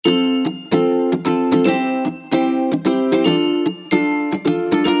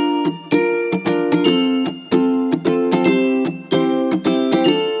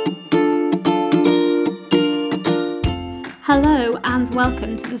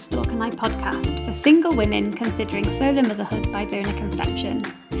to the Stalk and I podcast for single women considering solo motherhood by donor conception.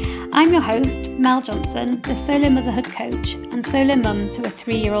 I'm your host, Mel Johnson, the solo motherhood coach and solo mum to a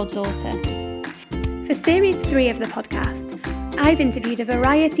 3-year-old daughter. For Series 3 of the podcast, I've interviewed a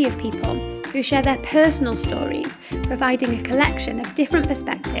variety of people who share their personal stories, providing a collection of different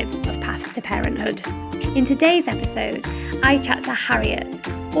perspectives of paths to parenthood. In today's episode, I chat to Harriet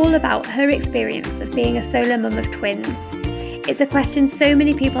all about her experience of being a solo mum of twins. It's a question so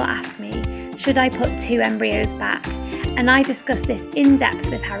many people ask me, should I put 2 embryos back? And I discuss this in depth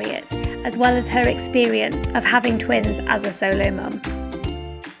with Harriet, as well as her experience of having twins as a solo mum.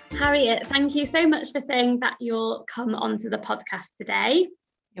 Harriet, thank you so much for saying that you'll come onto the podcast today.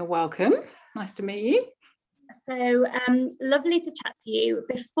 You're welcome. Nice to meet you. So lovely to chat to you.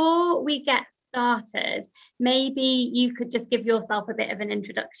 Before we get started, maybe you could just give yourself a bit of an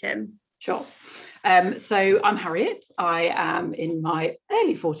introduction. Sure. So I'm Harriet. I am in my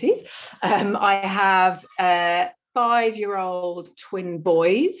early 40s. I have 5-year-old twin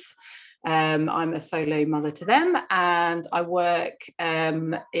boys. I'm a solo mother to them, and I work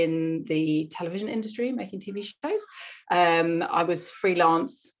in the television industry, making TV shows. I was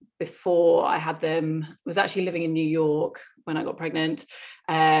freelance before I had them. I was actually living in New York when I got pregnant,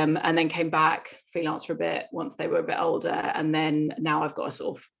 and then came back freelance for a bit once they were a bit older, and then now I've got a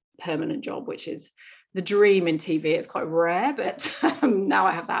sort of permanent job, which is the dream in TV. It's quite rare, but now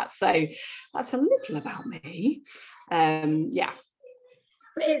I have that. So that's a little about me. Yeah.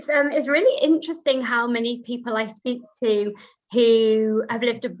 It's really interesting how many people I speak to who have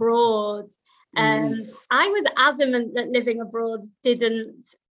lived abroad. I was adamant that living abroad didn't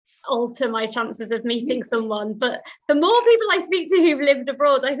alter my chances of meeting someone, but the more people I speak to who've lived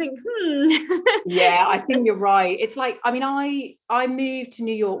abroad, I think Yeah, I think you're right. It's like, I mean, I moved to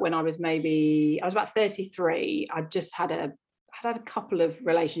New York when I was about 33. I just had a couple of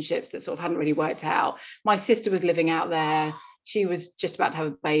relationships that sort of hadn't really worked out. My sister was living out there. She was just about to have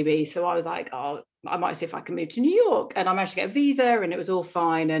a baby, so I was like, oh, I might see if I can move to New York, and I managed to get a visa, and it was all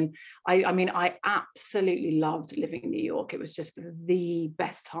fine. And I mean, I absolutely loved living in New York. It was just the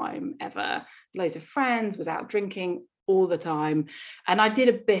best time ever. Loads of friends, was out drinking all the time, and I did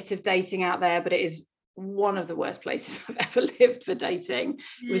a bit of dating out there, but it is one of the worst places I've ever lived for dating.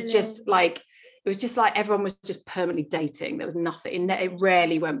 It was just like everyone was just permanently dating. There was nothing. It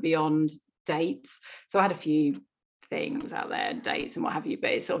rarely went beyond dates. So I had a few things out there, dates and what have you, but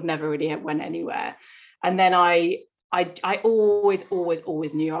it sort of never really went anywhere. And then I always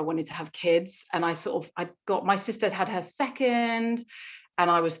knew I wanted to have kids, and I got, my sister had her second, and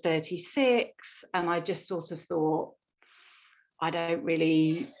I was 36, and I just sort of thought, I don't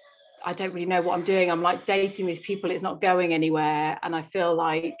really know what I'm doing. I'm like dating these people, it's not going anywhere, and I feel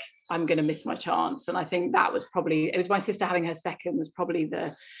like I'm going to miss my chance. And I think that was it was my sister having her second was probably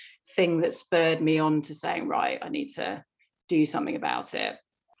the thing that spurred me on to saying, right, I need to do something about it.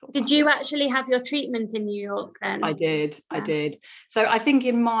 Did you actually have your treatment in New York then? I did. So I think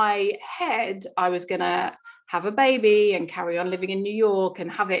in my head I was gonna have a baby and carry on living in New York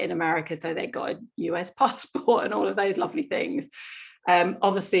and have it in America, so they got a US passport and all of those lovely things.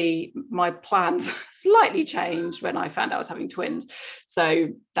 Obviously my plans slightly changed when I found out I was having twins, so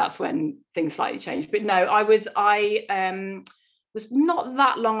that's when things slightly changed. But no, I was not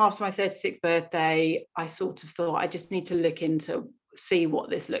that long after my 36th birthday. I sort of thought, I just need to look into, see what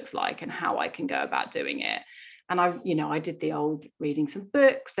this looks like and how I can go about doing it. And I did the old reading some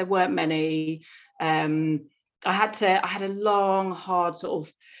books. There weren't many. I had a long, hard sort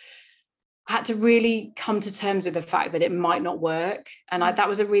of, I had to really come to terms with the fact that it might not work. And that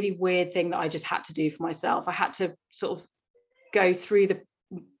was a really weird thing that I just had to do for myself. I had to sort of go through the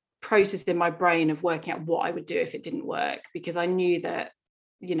process in my brain of working out what I would do if it didn't work, because I knew that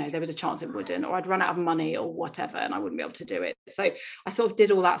there was a chance it wouldn't, or I'd run out of money or whatever, and I wouldn't be able to do it. So I sort of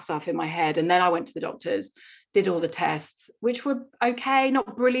did all that stuff in my head, and then I went to the doctors, did all the tests, which were okay,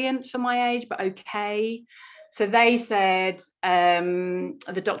 not brilliant for my age, but okay. So they said,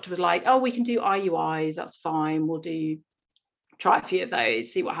 the doctor was like, oh, we can do IUIs, that's fine, try a few of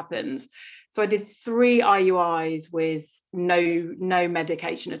those, see what happens. So I did 3 IUIs with no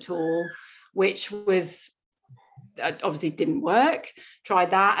medication at all, which was obviously didn't work.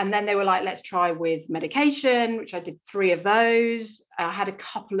 Tried that, and then they were like, let's try with medication, which I did 3 of those. I had a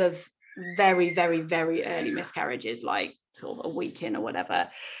couple of very, very, very early miscarriages, like sort of a week in or whatever.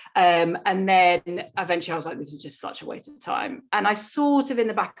 And then eventually I was like, this is just such a waste of time. And I sort of in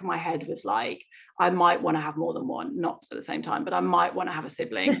the back of my head was like, I might want to have more than one, not at the same time, but I might want to have a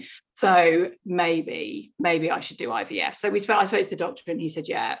sibling. So maybe I should do IVF. So I spoke to the doctor, and he said,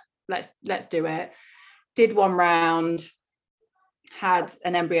 yeah, let's do it. Did one round, had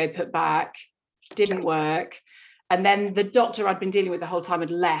an embryo put back, didn't work. And then the doctor I'd been dealing with the whole time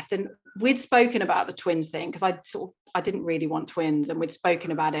had left, and we'd spoken about the twins thing because I didn't really want twins, and we'd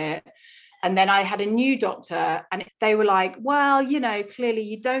spoken about it. And then I had a new doctor, and they were like, well, you know, clearly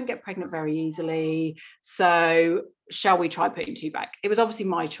you don't get pregnant very easily, so shall we try putting two back? It was obviously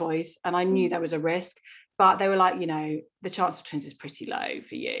my choice, and I knew there was a risk, but they were like, you know, the chance of twins is pretty low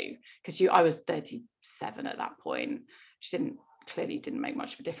for you, because I was 37 at that point, which clearly didn't make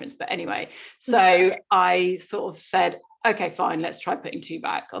much of a difference. But anyway, so I sort of said, okay, fine, let's try putting two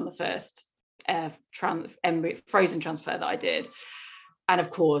back on the first frozen transfer that I did. And of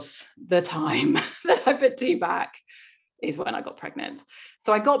course, the time that I put two back is when I got pregnant.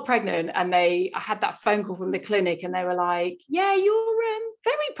 So I got pregnant, and I had that phone call from the clinic, and they were like, yeah, you're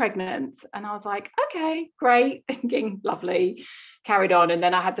very pregnant. And I was like, okay, great, thinking lovely, carried on. And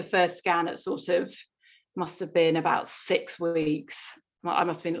then I had the first scan at must have been about 6 weeks. I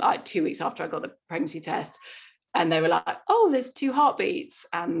must have been like 2 weeks after I got the pregnancy test. And they were like, oh, there's 2 heartbeats.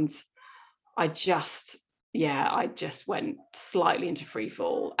 And I just went slightly into free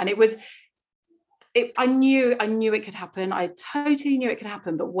fall. And I knew it could happen. I totally knew it could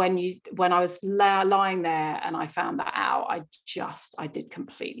happen. But when I was lying there and I found that out, I did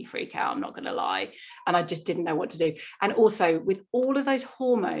completely freak out, I'm not going to lie. And I just didn't know what to do. And also with all of those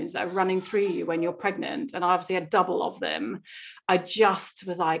hormones that are running through you when you're pregnant, and I obviously had double of them, I just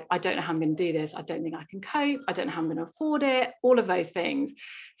was like, I don't know how I'm going to do this. I don't think I can cope. I don't know how I'm going to afford it, all of those things.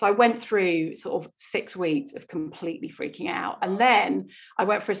 So I went through sort of 6 weeks of completely freaking out. And then I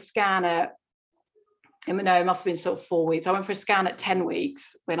went for a scan it must have been sort of 4 weeks. I went for a scan at 10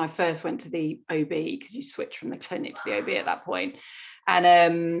 weeks when I first went to the OB, because you switch from the clinic to the OB at that point. And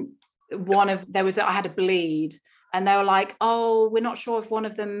I had a bleed, and they were like, oh, we're not sure if one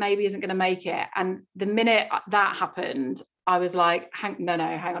of them maybe isn't going to make it. And the minute that happened, I was like, hang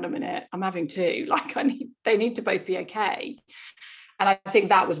on a minute, I'm having two. Like, they need to both be okay. And I think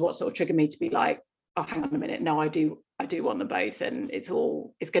that was what sort of triggered me to be like, oh, hang on a minute, no, I do want them both, and it's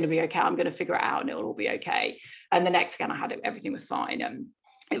going to be okay. I'm going to figure it out, and it'll all be okay. And the next scan I had, everything was fine, and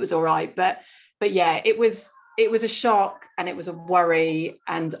it was all right. But yeah, it was a shock, and it was a worry,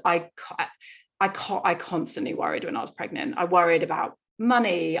 and I constantly worried when I was pregnant. I worried about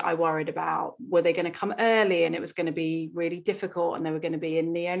money. I worried about, were they going to come early and it was going to be really difficult, and they were going to be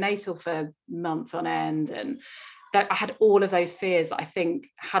in neonatal for months on end, and that I had all of those fears that I think,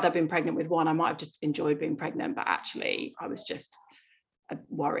 had I been pregnant with one, I might have just enjoyed being pregnant, but actually I was just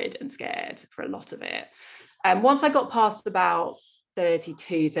worried and scared for a lot of it. And once I got past about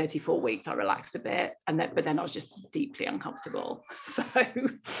 32, 34 weeks, I relaxed a bit, but then I was just deeply uncomfortable. So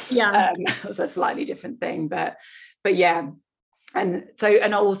yeah, it was a slightly different thing, but yeah. And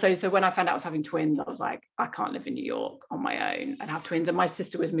also when I found out I was having twins, I was like, I can't live in New York on my own and have twins. And my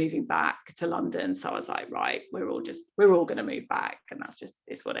sister was moving back to London, so I was like, right, we're all going to move back, and that's just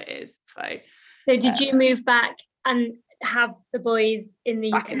is what it is. So did you move back and have the boys in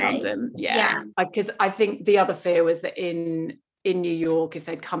the UK? Back in London, yeah. Because I think the other fear was that in New York, if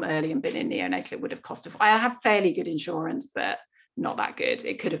they'd come early and been in neonatal, it would have cost. I have fairly good insurance, but not that good.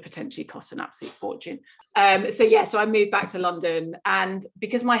 It could have potentially cost an absolute fortune. So I moved back to London, and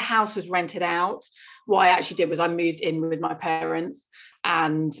because my house was rented out, what I actually did was I moved in with my parents,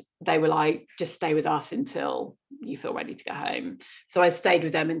 and they were like, just stay with us until you feel ready to go home. So I stayed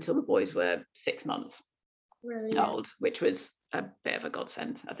with them until the boys were 6 months old, which was a bit of a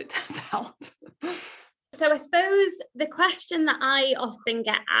godsend, as it turns out. So I suppose the question that I often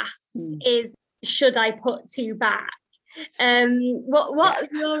get asked is, should I put two back?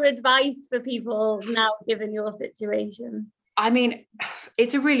 What's your advice for people now, given your situation? I mean,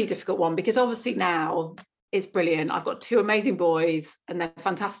 it's a really difficult one, because obviously now it's brilliant. I've got two amazing boys, and they're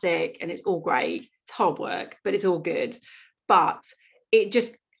fantastic, and it's all great. It's hard work, but it's all good. But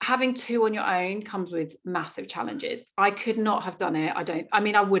having two on your own comes with massive challenges. I could not have done it.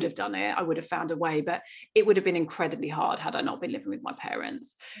 I would have done it. I would have found a way, but it would have been incredibly hard had I not been living with my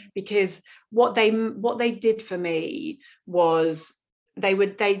parents. Because what they did for me was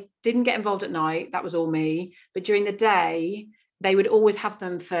they didn't get involved at night. That was all me. But during the day, they would always have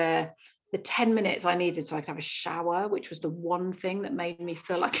them for the 10 minutes I needed so I could have a shower, which was the one thing that made me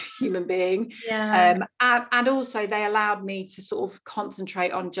feel like a human being. And also they allowed me to sort of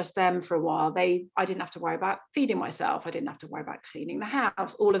concentrate on just them for a while. I didn't have to worry about feeding myself. I didn't have to worry about cleaning the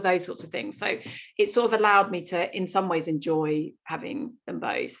house, all of those sorts of things. So it sort of allowed me to, in some ways, enjoy having them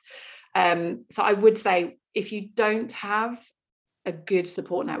both. So I would say, if you don't have a good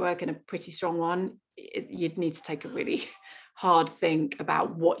support network and a pretty strong one, you'd need to take a really hard think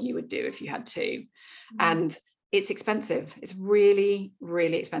about what you would do if you had two. And it's expensive. It's really,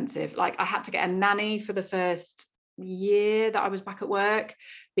 really expensive. Like, I had to get a nanny for the first year that I was back at work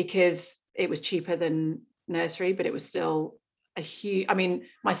because it was cheaper than nursery, but it was still a huge, I mean,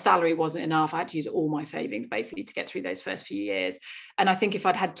 my salary wasn't enough. I had to use all my savings basically to get through those first few years. And I think if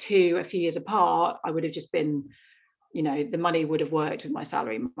I'd had two a few years apart, I would have just been, you know, the money would have worked with my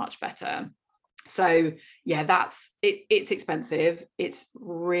salary much better. So yeah, that's it. It's expensive, it's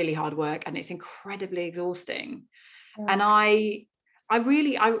really hard work, and it's incredibly exhausting. And I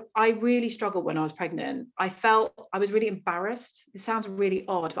really struggled when I was pregnant. I felt I was really embarrassed. It sounds really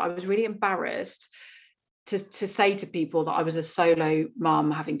odd, but I was really embarrassed to say to people that I was a solo mum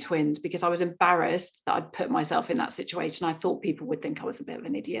having twins, because I was embarrassed that I'd put myself in that situation. I thought people would think I was a bit of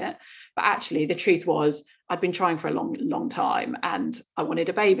an idiot, but actually the truth was I'd been trying for a long time and I wanted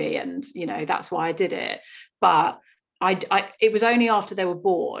a baby, and you know, that's why I did it. But it was only after they were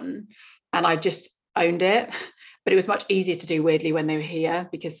born and I just owned it. But it was much easier to do, weirdly, when they were here,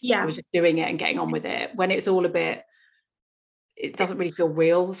 because I was just doing it and getting on with it. When it's all a bit, it doesn't really feel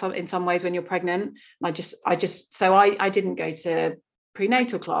real in some ways when you're pregnant. I didn't go to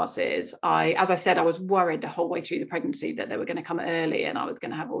prenatal classes. As I said, I was worried the whole way through the pregnancy that they were going to come early and I was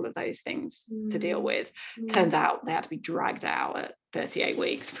going to have all of those things to deal with. Turns out they had to be dragged out at 38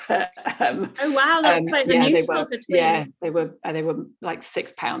 weeks. But, oh wow, that's quite unusual for twins. Yeah, they were like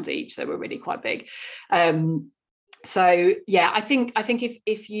 6 pounds each. They were really quite big. So yeah, I think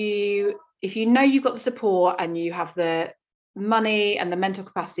if you know you've got the support and you have the money and the mental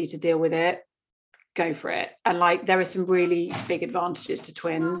capacity to deal with it, go for it. And like, there are some really big advantages to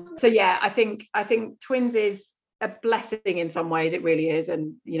twins. So yeah, I think twins is a blessing in some ways. It really is.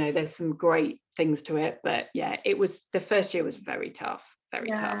 And you know, there's some great things to it, but yeah, it was, the first year was very tough.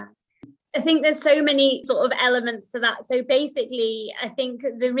 Tough. I think there's so many sort of elements to that. So basically, I think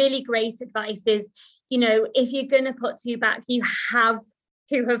the really great advice is, you know, if you're going to put two back, you have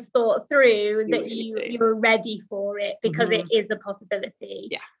to have thought through that you're ready for it, because it is a possibility.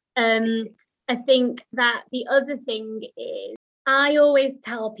 I think that the other thing is, I always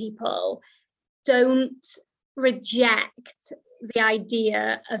tell people, don't reject the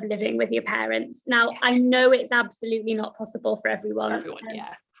idea of living with your parents. Now, I know it's absolutely not possible for everyone. Of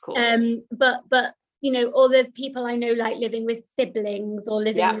course. But you know, or there's people I know like living with siblings or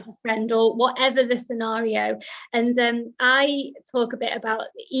living with a friend or whatever the scenario. And I talk a bit about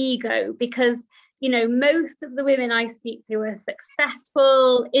the ego, because you know, most of the women I speak to are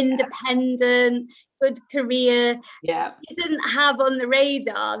successful, independent, good career. You didn't have on the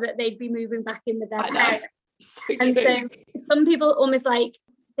radar that they'd be moving back in with their parents. And so some people almost like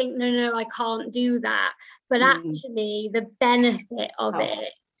think, no, I can't do that. But actually the benefit of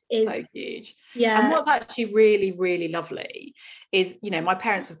it is so huge. And what's actually really, really lovely is, you know, my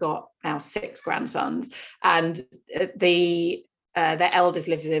parents have got now 6 grandsons, and their eldest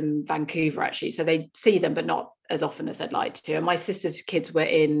lives in Vancouver actually, so they see them but not as often as I'd like to. And my sister's kids were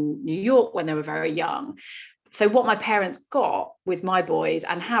in New York when they were very young. So what my parents got with my boys,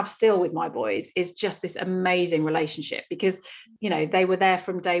 and have still with my boys, is just this amazing relationship, because you know, they were there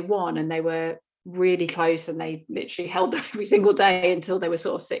from day one and they were really close, and they literally held them every single day until they were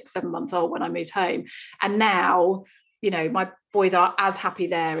sort of 6-7 months old when I moved home. And now, you know, my boys are as happy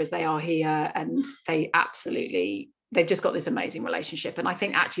there as they are here, and they've just got this amazing relationship. And I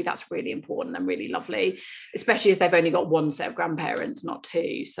think actually that's really important and really lovely, especially as they've only got one set of grandparents, not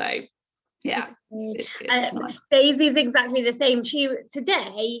 2. So yeah, it's nice. Daisy's exactly the same.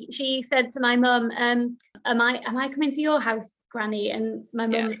 Today she said to my mum, am I coming to your house, Granny? And my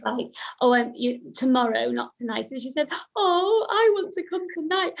mum was like, oh, tomorrow, not tonight. And she said, oh, I want to come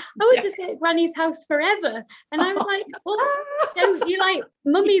tonight. I want to stay at Granny's house forever. And I was like, well, don't you like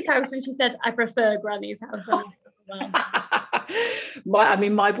Mummy's house? And she said, I prefer Granny's house.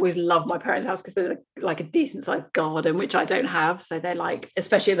 My boys love my parents' house because there's like a decent sized garden, which I don't have. So they're like,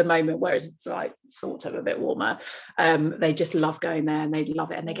 especially at the moment where it's like sort of a bit warmer, they just love going there and they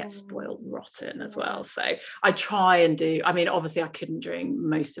love it, and they get spoiled rotten as well. So I try and do, I mean, obviously I couldn't during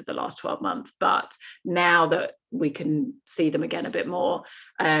most of the last 12 months, but now that we can see them again a bit more,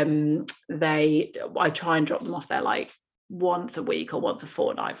 I try and drop them off there like once a week or once a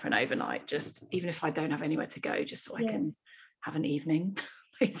fortnight for an overnight, just even if I don't have anywhere to go, just so I can have an evening,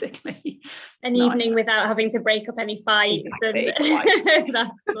 basically. An evening without having to break up any fights. Exactly. That's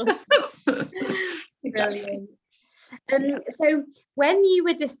brilliant. So when you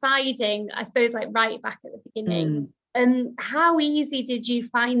were deciding, I suppose like right back at the beginning, how easy did you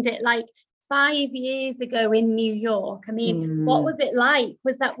find it? Like 5 years ago in New York, I mean, what was it like?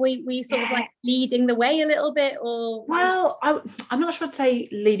 Was that we sort of like leading the way a little bit, or? Well, I'm not sure I'd say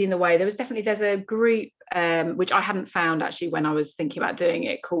leading the way. There's a group which I hadn't found actually when I was thinking about doing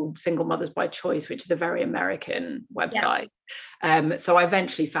it, called Single Mothers by Choice, which is a very American website. So I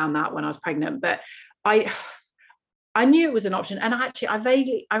eventually found that when I was pregnant, but I knew it was an option. And actually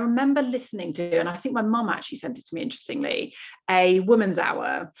I remember listening to, and I think my mum actually sent it to me, interestingly, a woman's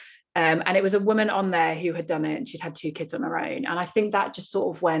hour. And it was a woman on there who had done it, and she'd had 2 kids on her own. And I think that just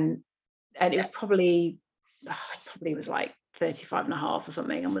sort of went, and it was probably was like 35 and a half or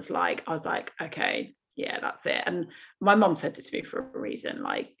something, and I was like, okay, yeah, that's it. And my mum sent it to me for a reason.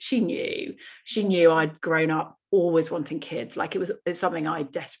 Like, she knew I'd grown up always wanting kids. Like, it's something I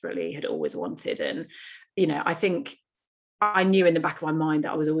desperately had always wanted. And, you know, I think I knew in the back of my mind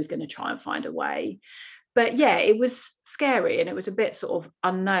that I was always going to try and find a way. But yeah, it was scary, and it was a bit sort of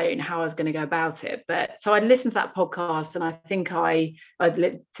unknown how I was going to go about it. But so I listened to that podcast, and I think I'd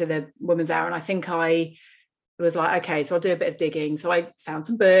listened to the Women's Hour, and I think I was like, okay, so I'll do a bit of digging. So I found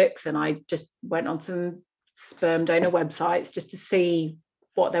some books, and I just went on some sperm donor websites just to see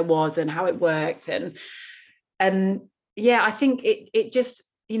what there was and how it worked. And yeah, I think it just,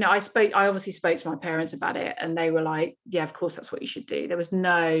 you know, I obviously spoke to my parents about it, and they were like, yeah, of course, that's what you should do. There was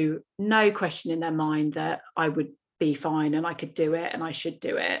no question in their mind that I would be fine and I could do it and I should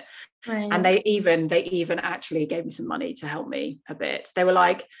do it. Right. And they even actually gave me some money to help me a bit. They were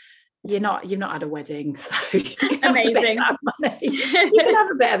like, you've not had a wedding, so you can amazing. You can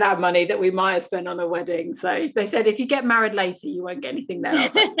have a bit of that money that we might have spent on a wedding. So they said, if you get married later, you won't get anything then.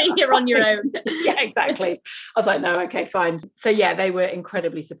 Like, you're on your own. Yeah, exactly. I was like, no, okay, fine. So yeah, they were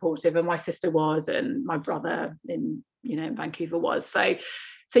incredibly supportive, and my sister was, and my brother in Vancouver was. So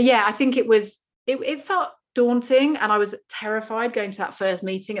yeah, I think it felt daunting, and I was terrified going to that first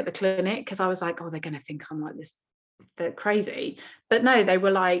meeting at the clinic, because I was like, oh, they're going to think I'm like this, they're crazy. But no, they were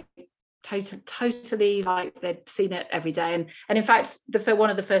like totally like they'd seen it every day. And in fact, one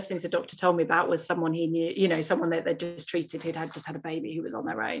of the first things the doctor told me about was someone he knew, someone that they just treated who'd just had a baby who was on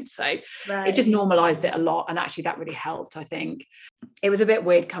their own. So It just normalized it a lot, and actually that really helped. I think it was a bit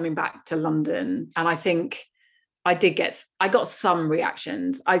weird coming back to London, and I think I got some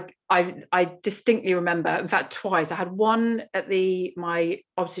reactions. I distinctly remember, in fact, twice. I had one at my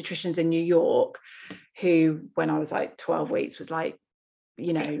obstetricians in New York, who, when I was like 12 weeks, was like,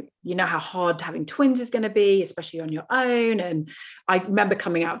 you know how hard having twins is going to be, especially on your own. And I remember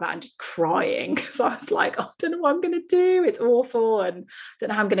coming out of that and just crying, because I was like, oh, I don't know what I'm going to do, it's awful, and I don't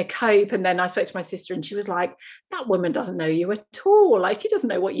know how I'm going to cope. And then I spoke to my sister, and she was like, that woman doesn't know you at all. Like, she doesn't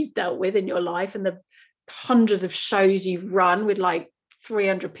know what you've dealt with in your life, and the hundreds of shows you've run with like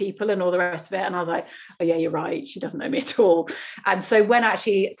 300 people and all the rest of it. And I was like, oh yeah, you're right, she doesn't know me at all. And so when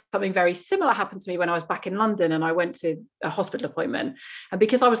actually something very similar happened to me when I was back in London, and I went to a hospital appointment, and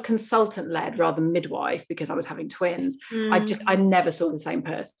because I was consultant led rather than midwife, because I was having twins, I never saw the same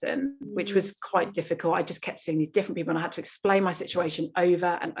person, which was quite difficult. I just kept seeing these different people, and I had to explain my situation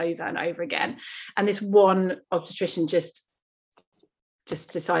over and over and over again. And this one obstetrician just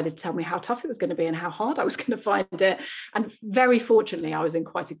decided to tell me how tough it was going to be and how hard I was going to find it. And very fortunately, I was in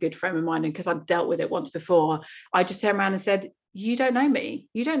quite a good frame of mind, and because I'd dealt with it once before, I just turned around and said, you don't know me,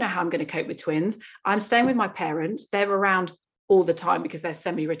 you don't know how I'm going to cope with twins. I'm staying with my parents, they're around all the time because they're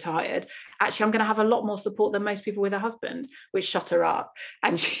semi-retired. Actually, I'm going to have a lot more support than most people with a husband, which shut her up,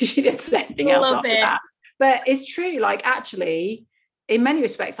 and she didn't say anything else after that. But it's true, like, actually, in many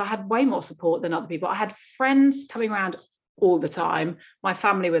respects, I had way more support than other people. I had friends coming around all the time, my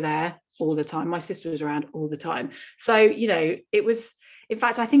family were there all the time, my sister was around all the time. So it was, in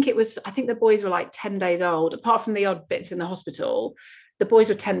fact, I think the boys were like 10 days old, apart from the odd bits in the hospital. The boys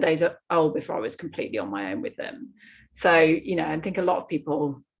were 10 days old before I was completely on my own with them. So I think a lot of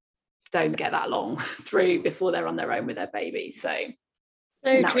people don't get that long through before they're on their own with their baby. So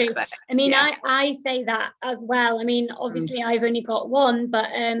true. I mean, yeah. I say that as well. I mean, obviously I've only got one, but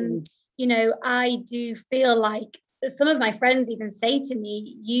I do feel like some of my friends even say to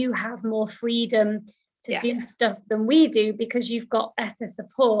me, you have more freedom to do stuff than we do because you've got better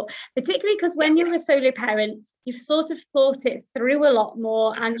support, particularly because when you're a solo parent, you've sort of thought it through a lot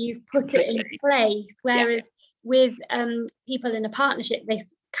more and you've put it in place, whereas with people in a partnership, they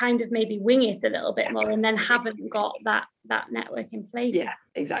kind of maybe wing it a little bit more and then haven't got that network in place. Yeah,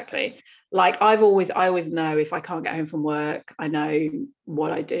 exactly. Like I always know if I can't get home from work, I know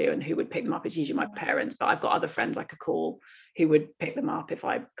what I do and who would pick them up. It's usually my parents, but I've got other friends I could call who would pick them up if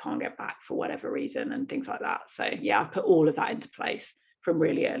I can't get back for whatever reason and things like that. So yeah, I've put all of that into place from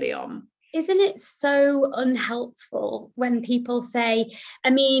really early on. Isn't it so unhelpful when people say,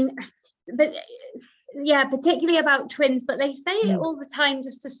 particularly about twins, but they say it all the time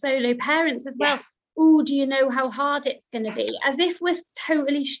just to solo parents as well. oh, do you know how hard it's going to be? As if we're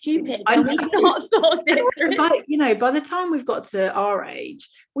totally stupid and we've not thought it through. By the time we've got to our age,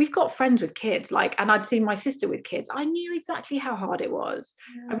 we've got friends with kids, and I'd seen my sister with kids. I knew exactly how hard it was.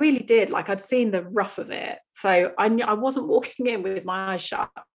 I really did. I'd seen the rough of it. So I knew I wasn't walking in with my eyes shut.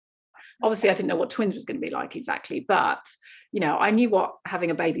 Obviously, I didn't know what twins was going to be like exactly, but I knew what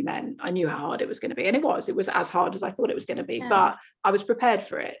having a baby meant. I knew how hard it was going to be, and it was as hard as I thought it was going to be, but I was prepared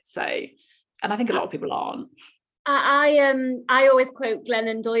for it. So, and I think a lot of people aren't. I always quote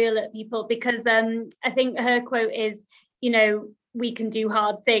Glennon Doyle at people because I think her quote is, we can do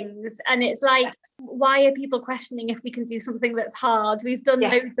hard things, and it's like, why are people questioning if we can do something that's hard? We've done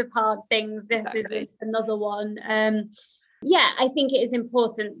loads of hard things. This is another one. I think it is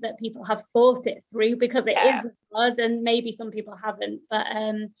important that people have thought it through, because it is hard, and maybe some people haven't, but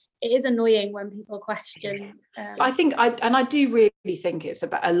it is annoying when people question. I do really think it's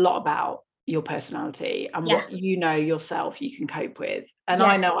a lot about your personality and what yourself you can cope with, and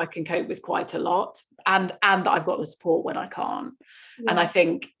I know I can cope with quite a lot, and that I've got the support when I can't. And I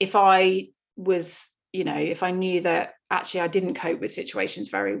think if I was, if I knew that actually I didn't cope with situations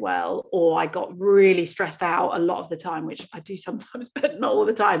very well, or I got really stressed out a lot of the time, which I do sometimes but not all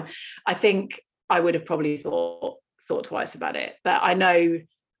the time, I think I would have probably thought twice about it. But I know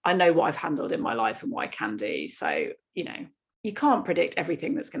what I've handled in my life and what I can do. So you can't predict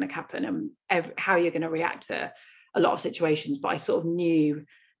everything that's going to happen and how you're going to react to a lot of situations, but I sort of knew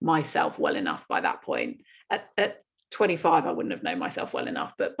myself well enough by that point. At 25, I wouldn't have known myself well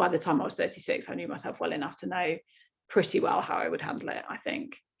enough, but by the time I was 36, I knew myself well enough to know pretty well how I would handle it, I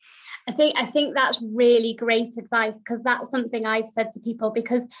think. I think that's really great advice, because that's something I've said to people,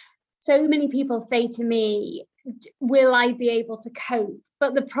 because so many people say to me, will I be able to cope?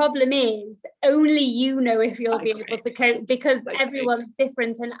 But the problem is, only you know if you'll be able to cope, because everyone's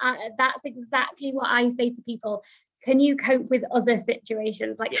different. And that's exactly what I say to people. Can you cope with other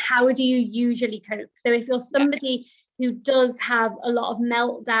situations? How do you usually cope? So if you're somebody who does have a lot of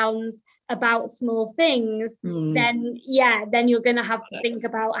meltdowns about small things, then you're going to have to think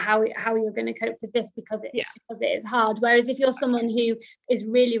about how you're going to cope with this, because it is hard. Whereas if you're someone who is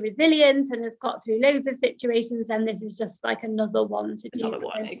really resilient and has got through loads of situations, then this is just like another one to do.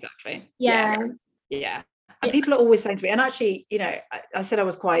 Exactly. Yeah. And people are always saying to me, and actually, I said I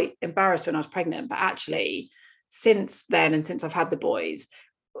was quite embarrassed when I was pregnant, but actually since then, and since I've had the boys,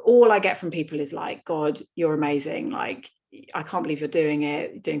 all I get from people is like, God, you're amazing. I can't believe you're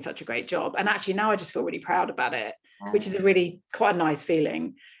doing such a great job. And actually now I just feel really proud about it, which is quite a nice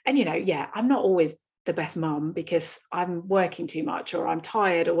feeling. And I'm not always the best mum because I'm working too much or I'm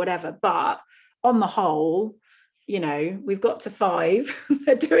tired or whatever, but on the whole, we've got to 5.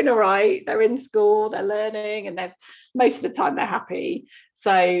 They're doing all right, they're in school, they're learning, and they're most of the time they're happy.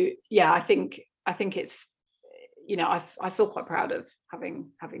 So I think it's, I feel quite proud of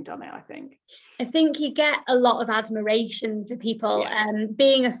having done it. I think you get a lot of admiration for people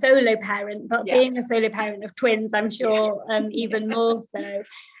being a solo parent, but being a solo parent of twins, I'm sure even more so.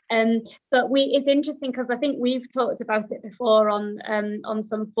 But it's interesting, because I think we've talked about it before on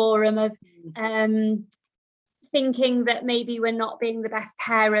some forum of thinking that maybe we're not being the best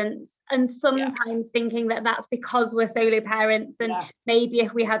parents, and sometimes thinking that that's because we're solo parents, and maybe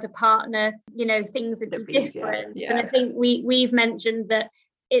if we had a partner, things would be different. And I think we've mentioned that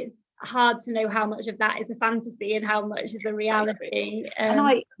it's hard to know how much of that is a fantasy and how much is a reality.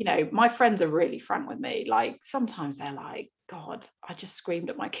 And my friends are really frank with me. Sometimes they're like, God, I just screamed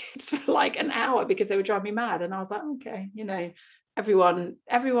at my kids for an hour because they were driving me mad, and I was like, okay,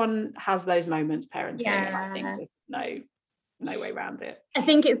 everyone has those moments parenting, and I think there's no way around it. I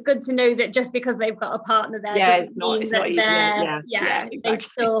think it's good to know that just because they've got a partner there doesn't mean that exactly. They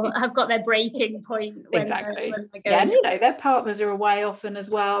still have got their breaking point when they're going. And their partners are away often as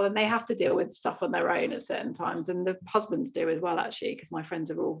well, and they have to deal with stuff on their own at certain times, and the husbands do as well, actually, because my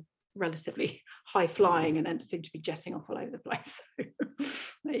friends are all relatively high flying and then seem to be jetting off all over the place. So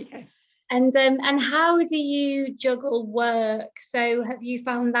there you go. And how do you juggle work? So have you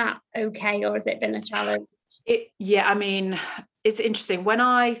found that okay, or has it been a challenge? It's interesting. When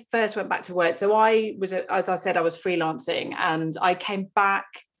I first went back to work, so I was, as I said, I was freelancing, and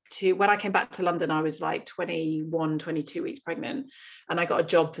when I came back to London, I was 21, 22 weeks pregnant, and I got a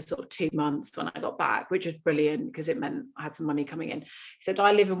job for sort of 2 months when I got back, which was brilliant because it meant I had some money coming in. So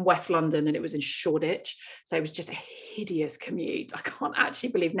I live in West London, and it was in Shoreditch, so it was just a hideous commute. I can't actually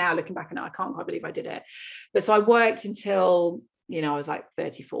believe, now looking back on it, I can't quite believe I did it. But so I worked until I was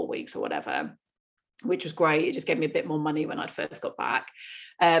 34 weeks or whatever, which was great. It just gave me a bit more money when I first got back,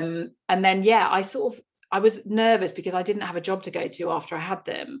 and then I was nervous because I didn't have a job to go to after I had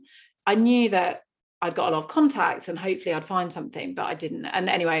them. I knew that I'd got a lot of contacts and hopefully I'd find something, but I didn't. And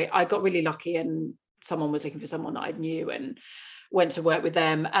anyway, I got really lucky and someone was looking for someone that I knew and went to work with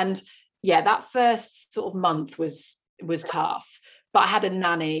them. And yeah, that first sort of month was tough, but I had a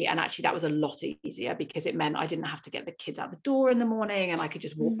nanny, and actually that was a lot easier because it meant I didn't have to get the kids out the door in the morning, and I could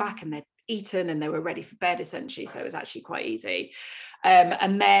just walk back and they'd eaten and they were ready for bed essentially. So it was actually quite easy.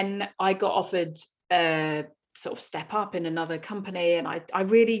 And then I got offered sort of step up in another company, and I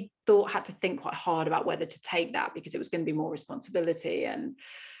really had to think quite hard about whether to take that, because it was going to be more responsibility and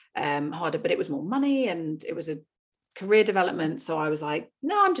harder, but it was more money and it was a career development. So I was like,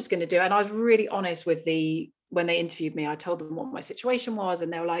 no, I'm just going to do it. And I was really honest with when they interviewed me, I told them what my situation was,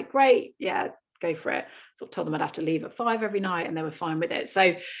 and they were like, great, yeah, go for it. So I told them I'd have to leave at 5 every night, and they were fine with it.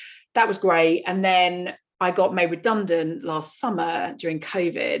 So that was great. And then I got made redundant last summer during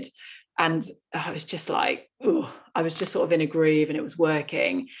COVID, and I was just like, I was just sort of in a groove and it was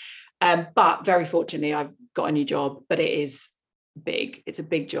working. But very fortunately, I've got a new job, but it is big. It's a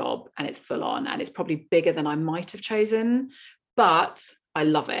big job and it's full on, and it's probably bigger than I might have chosen, but I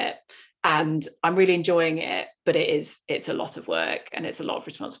love it and I'm really enjoying it. But it's a lot of work and it's a lot of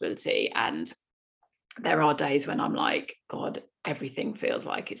responsibility. And there are days when I'm like, God, everything feels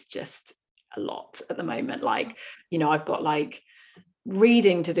like it's just a lot at the moment. Like, you know, I've got like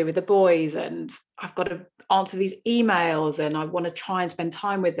reading to do with the boys, and I've got to answer these emails, and I want to try and spend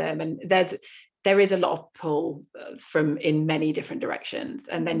time with them, and there is a lot of pull from in many different directions.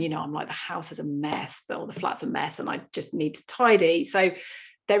 And then, you know, I'm like, the house is a mess, or the flat's a mess, and I just need to tidy. So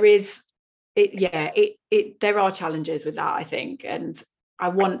there are challenges with that, I think. And I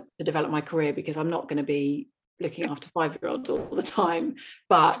want to develop my career because I'm not going to be looking after 5-year-olds all the time.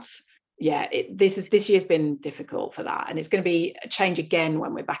 But yeah, this year's been difficult for that, and it's going to be a change again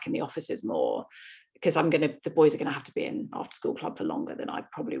when we're back in the offices more, because the boys are going to have to be in after school club for longer than I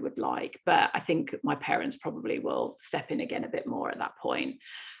probably would like. But I think my parents probably will step in again a bit more at that point.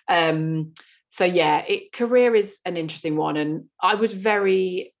 So yeah, career is an interesting one, and I was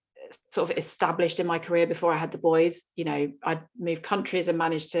very sort of established in my career before I had the boys. You know, I'd moved countries and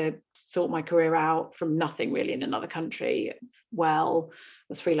managed to sort my career out from nothing really in another country.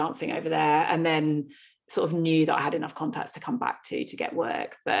 Was freelancing over there, and then sort of knew that I had enough contacts to come back to get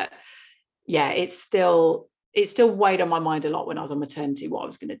work. But yeah, it still weighed on my mind a lot when I was on maternity, what I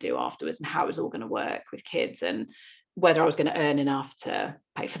was going to do afterwards and how it was all going to work with kids, and whether I was going to earn enough to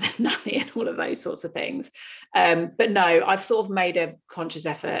pay for the nanny and all of those sorts of things. But no, I've sort of made a conscious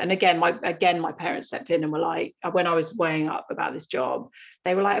effort. And again, my parents stepped in and were like, when I was weighing up about this job,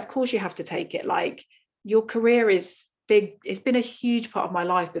 they were like, of course you have to take it. Like, your career is big. It's been a huge part of my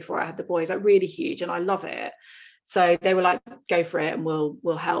life before I had the boys, like really huge, and I love it. So they were like, go for it, and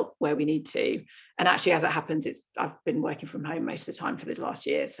we'll help where we need to. And actually, as it happens, I've been working from home most of the time for this last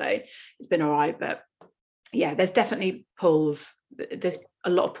year, so it's been all right. But yeah, there's definitely pulls. There's a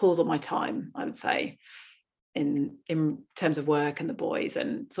lot of pulls on my time, I would say, in terms of work and the boys,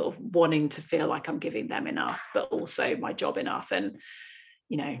 and sort of wanting to feel like I'm giving them enough, but also my job enough. And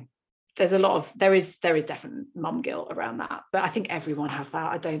you know, there is definite mum guilt around that, but I think everyone has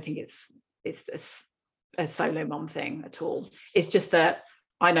that. I don't think it's a solo mum thing at all. It's just that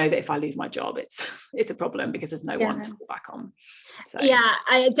I know that if I lose my job, it's a problem, because there's no one to fall back on. So yeah,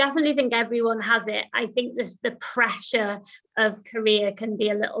 I definitely think everyone has it. I think the pressure of career can be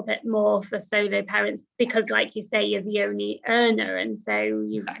a little bit more for solo parents, because like you say, you're the only earner, and so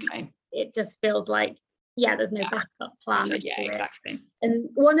it just feels like there's no backup plan. So, exactly. And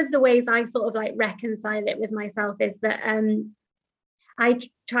one of the ways I sort of like reconcile it with myself is that I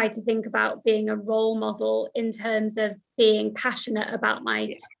try to think about being a role model in terms of being passionate about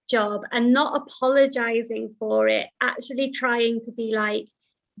my job and not apologizing for it, actually trying to be like,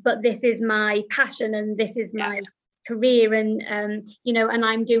 but this is my passion and this is my career, and you know, and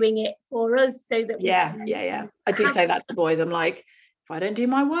I'm doing it for us so that I do say that to the boys. I'm like, if I don't do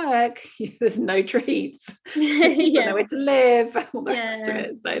my work, there's no treats. Nowhere to live, all the rest of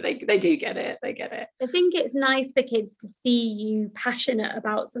it. So they do get it. They get it. I think it's nice for kids to see you passionate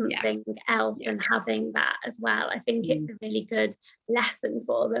about something else and having that as well. I think it's a really good lesson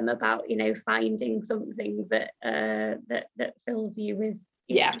for them about, you know, finding something that that fills you with.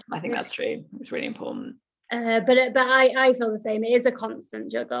 I think that's true. It's really important. But I feel the same. It is a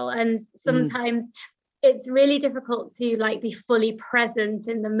constant juggle, and sometimes it's really difficult to like be fully present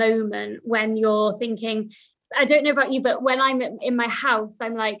in the moment when you're thinking. I don't know about you, but when I'm in my house,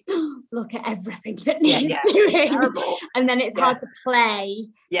 I'm like, look at everything that needs doing. Terrible. And then it's hard to play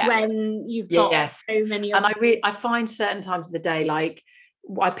when you've got so many. And I find certain times of the day, like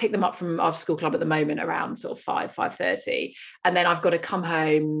I pick them up from after school club at the moment around sort of 5:30, and then I've got to come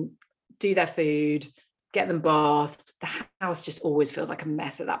home, do their food, get them bathed. The house just always feels like a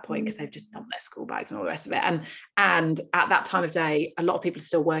mess at that point because they've just done their school bags and all the rest of it. And at that time of day, a lot of people are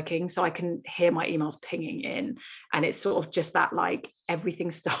still working, so I can hear my emails pinging in, and it's sort of just that, like,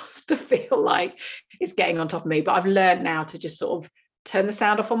 everything starts to feel like it's getting on top of me. But I've learned now to just sort of turn the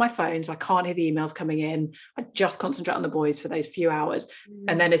sound off on my phone so I can't hear the emails coming in. I just concentrate on the boys for those few hours,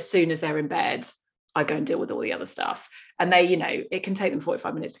 and then as soon as they're in bed, I go and deal with all the other stuff. And they, it can take them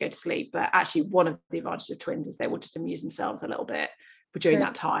 45 minutes to go to sleep. But actually, one of the advantages of twins is they will just amuse themselves a little bit during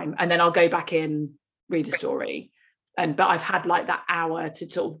that time. And then I'll go back in, read a story. But I've had like that hour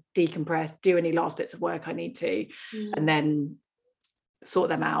to sort of decompress, do any last bits of work I need to, and then sort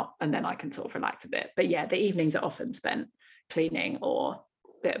them out. And then I can sort of relax a bit. But yeah, the evenings are often spent cleaning or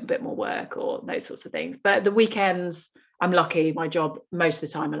a bit more work or those sorts of things. But the weekends, I'm lucky, my job most of the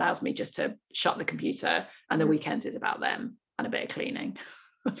time allows me just to shut the computer, and the weekends is about them and a bit of cleaning.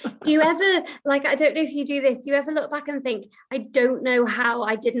 Do you ever, like, I don't know if you do this, do you ever look back and think, I don't know how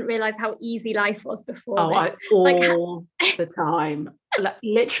I didn't realize how easy life was before this? All the time, like,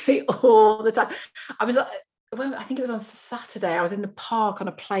 literally all the time. I think it was on Saturday, I was in the park on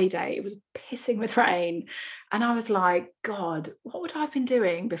a play day. It was pissing with rain, and I was like, God, what would I have been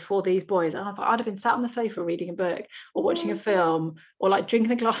doing before these boys? And I thought I'd have been sat on the sofa reading a book or watching a film or like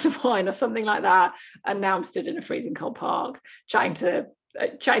drinking a glass of wine or something like that. And now I'm stood in a freezing cold park chatting to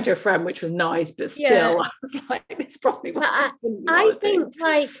a friend, which was nice, but still I was like, this probably was. I think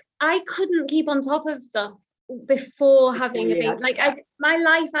like I couldn't keep on top of stuff before having a baby. Like my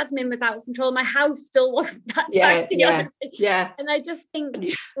life admin was out of control. My house still wasn't that tidy. And I just think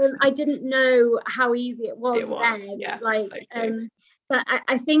I didn't know how easy it was then. But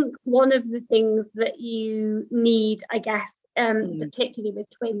I think one of the things that you need, I guess, particularly with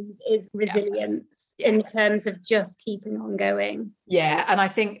twins, is resilience in terms of just keeping on going. Yeah, and I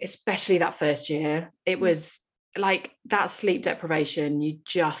think especially that first year, it was like that sleep deprivation, you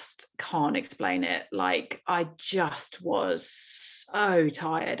just can't explain it. Like, I just was so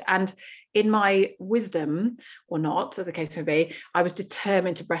tired, and in my wisdom, or not, as the case may be, I was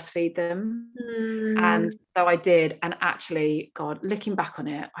determined to breastfeed them. And so I did. And actually, God, looking back on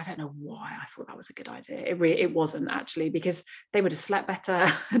it, I don't know why I thought that was a good idea. It wasn't, actually, because they would have slept better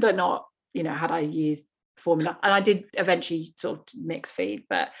had I not, had I used formula. And I did eventually sort of mix feed,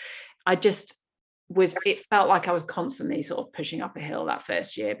 but I just it felt like I was constantly sort of pushing up a hill that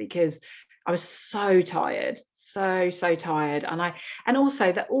first year, because I was so tired, so tired. And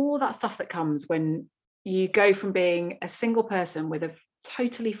also that all that stuff that comes when you go from being a single person with a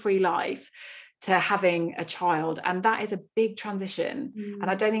totally free life to having a child, and that is a big transition. And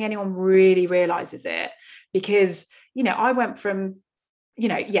I don't think anyone really realizes it, because I went from,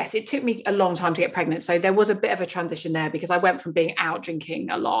 yes, it took me a long time to get pregnant, so there was a bit of a transition there, because I went from being out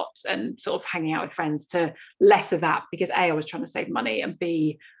drinking a lot and sort of hanging out with friends to less of that, because A, I was trying to save money, and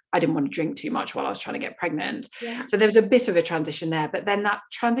B, I didn't want to drink too much while I was trying to get pregnant. So there was a bit of a transition there. But then that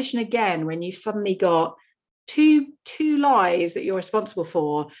transition again, when you suddenly got two lives that you're responsible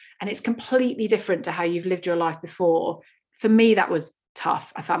for, and it's completely different to how you've lived your life before. For me, that was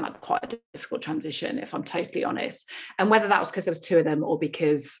tough. I found that quite a difficult transition, if I'm totally honest. And whether that was because there was two of them, or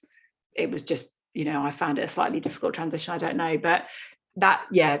because it was just, I found it a slightly difficult transition, I don't know. But that,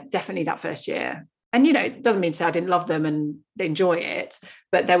 definitely that first year. And, it doesn't mean to say I didn't love them and enjoy it,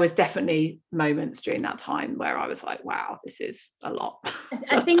 but there was definitely moments during that time where I was like, wow, this is a lot.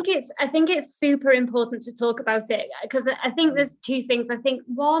 I think it's super important to talk about it, because I think there's two things. I think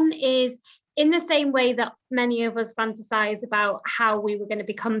one is, in the same way that many of us fantasize about how we were going to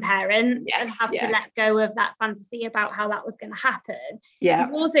become parents and have to let go of that fantasy about how that was going to happen. You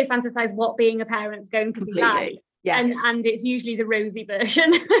also fantasize what being a parent's going to be like. And it's usually the rosy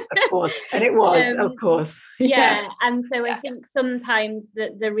version. Of course. And it was, of course. And so I think sometimes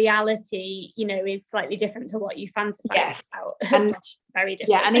the reality, is slightly different to what you fantasize about. And very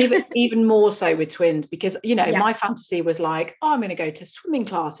different. And even more so with twins, because my fantasy was like, I'm going to go to swimming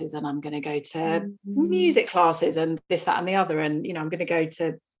classes, and I'm going to go to music classes, and this, that, and the other, and I'm going to go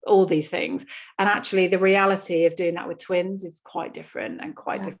to all these things. And actually the reality of doing that with twins is quite different and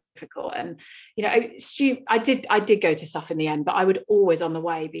quite difficult. And I did go to stuff in the end, but I would always on the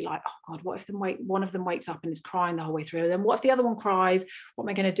way be like, oh God, what if one of them wakes up and is crying the whole way through, and then what if the other one cries? What am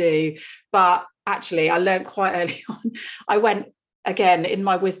I going to do? But actually I learned quite early on. I went, again, in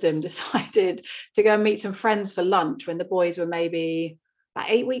my wisdom, decided to go and meet some friends for lunch when the boys were maybe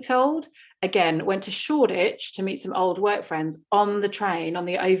about 8 weeks old. Again, went to Shoreditch to meet some old work friends on the train, on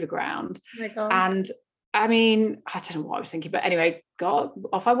the overground. Oh my God. And I mean, I don't know what I was thinking, but anyway,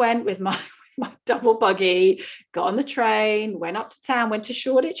 off I went with my my double buggy, got on the train, went up to town, went to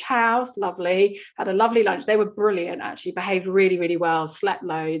Shoreditch House, lovely, had a lovely lunch. They were brilliant, actually, behaved really, really well, slept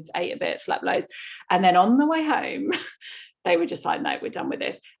loads, ate a bit, slept loads. And then on the way home, they were just like, no, we're done with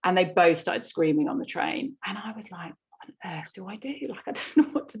this. And they both started screaming on the train. And I was like, what on earth do I do? Like, I don't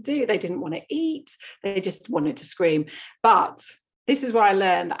know what to do. They didn't want to eat. They just wanted to scream. But this is where I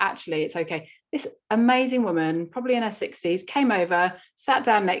learned that actually it's okay. This amazing woman, probably in her 60s, came over, sat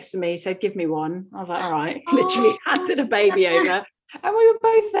down next to me, said, give me one. I was like, all right, literally handed a baby over. And we were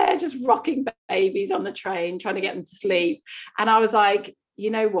both there just rocking babies on the train, trying to get them to sleep. And I was like, you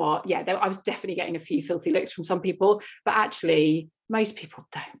know what? Yeah, I was definitely getting a few filthy looks from some people, but actually most people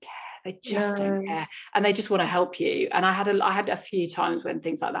don't care. They just don't care, and they just want to help you. And I had a few times when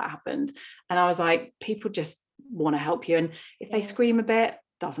things like that happened, and I was like, people just want to help you, and if they scream a bit,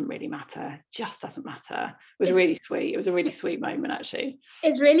 doesn't really matter, just doesn't matter. It was really sweet. It was a really sweet moment, actually.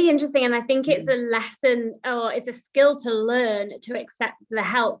 It's really interesting, and I think it's a lesson, or it's a skill to learn to accept the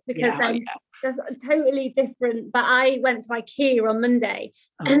help, because that's totally different. But I went to IKEA on Monday,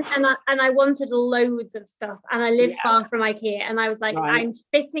 and I wanted loads of stuff, and I live far from IKEA, and I was like, I'm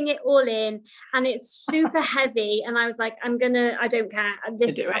fitting it all in, and it's super heavy, and I was like, I don't care.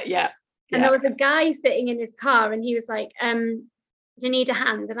 This do it, And there was a guy sitting in his car, and he was like, do you need a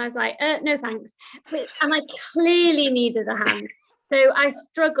hand? And I was like, no thanks. And I clearly needed a hand. So I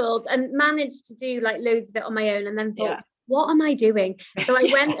struggled and managed to do like loads of it on my own, and then thought, what am I doing? So I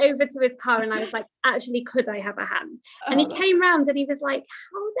went over to his car and I was like, actually, could I have a hand? And he came round and he was like,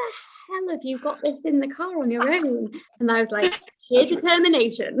 how the hell have you got this in the car on your own? And I was like, sheer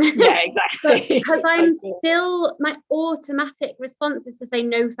determination. Yeah, exactly. But because I'm still, my automatic response is to say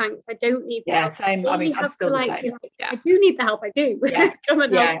no thanks, I don't need the help. Same. I mean, I'm still the same. I do need the help, I do. Come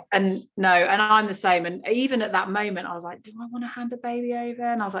and help. And I'm the same. And even at that moment I was like, do I want to hand a baby over?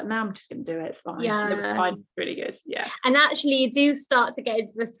 And I was like, no, I'm just gonna do it, it's fine. It was fine, really good. And actually you do start to get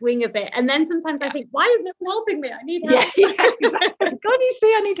into the swing a bit, and then sometimes I think, why is no one helping me? I need help. Exactly. Can't you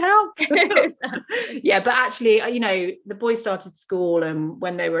see I need help? But actually, you know, the boys started school, and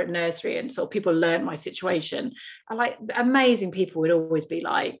when they were at nursery, and sort of people learned my situation, and like amazing people would always be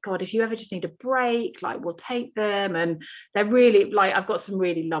like, God, if you ever just need a break, like we'll take them. And they're really like, I've got some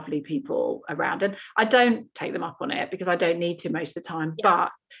really lovely people around, and I don't take them up on it because I don't need to most of the time, but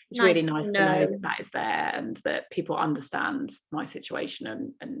it's really nice to know that is there, and that people understand my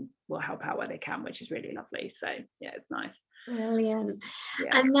situation and will help out where they can, which is really lovely. So it's nice. Brilliant.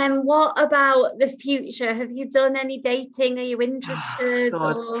 And then what about the future? Have you done any dating? Are you interested?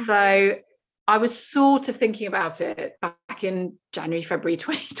 So I was sort of thinking about it back in January, February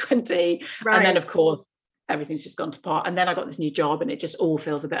 2020. And then of course everything's just gone to pot, and then I got this new job and it just all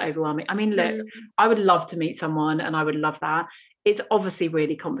feels a bit overwhelming. I mean, look, I would love to meet someone, and I would love that. It's obviously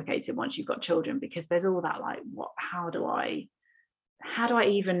really complicated once you've got children, because there's all that like, how do I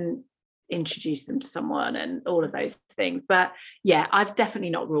even introduce them to someone, and all of those things. But I've definitely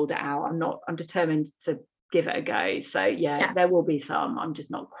not ruled it out. I'm determined to give it a go. So there will be some. I'm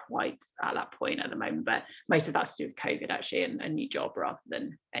just not quite at that point at the moment, but most of that's to do with COVID actually, and a new job rather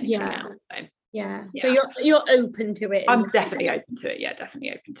than anything else. So you're open to it. I'm definitely open to it.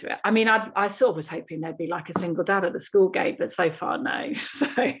 Definitely open to it. I mean, I sort of was hoping there'd be like a single dad at the school gate, but so far no. So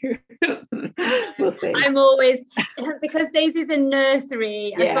we'll see. I'm always, because Daisy's in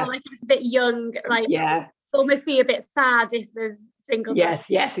nursery, I feel like it's a bit young, like almost be a bit sad if there's single dads.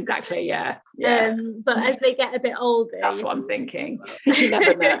 Yes, exactly. But as they get a bit older, that's what I'm thinking. You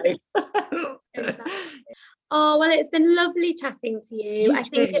never know. Exactly. Oh, well, it's been lovely chatting to you. I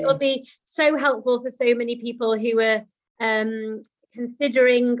think it will be so helpful for so many people who are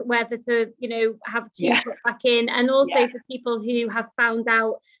considering whether to, have two put back in, and also for people who have found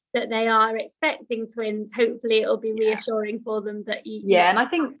out that they are expecting twins. Hopefully it'll be reassuring for them that and I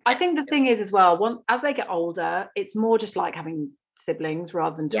think the thing is as well, as they get older, it's more just like having siblings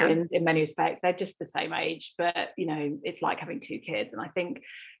rather than twins in many respects. They're just the same age, but it's like having two kids. And I think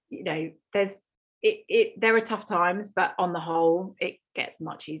there are tough times, but on the whole it gets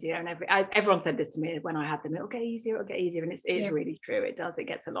much easier. And everyone said this to me when I had them, it'll get easier, and it's really true. It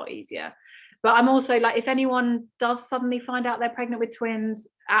gets a lot easier. But I'm also like, if anyone does suddenly find out they're pregnant with twins,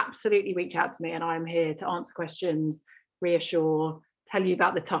 absolutely reach out to me, and I'm here to answer questions, reassure, tell you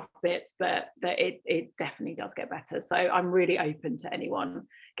about the tough bits, but that it definitely does get better. So I'm really open to anyone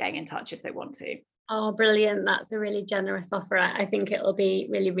getting in touch if they want to. Oh, brilliant. That's a really generous offer. I think it'll be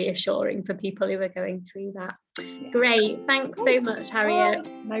really reassuring for people who are going through that. Great. Thanks so much, Harriet.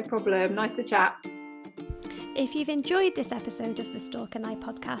 No problem. Nice to chat. If you've enjoyed this episode of the Stalk and I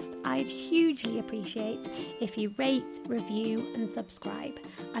podcast, I'd hugely appreciate if you rate, review and subscribe.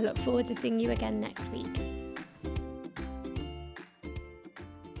 I look forward to seeing you again next week.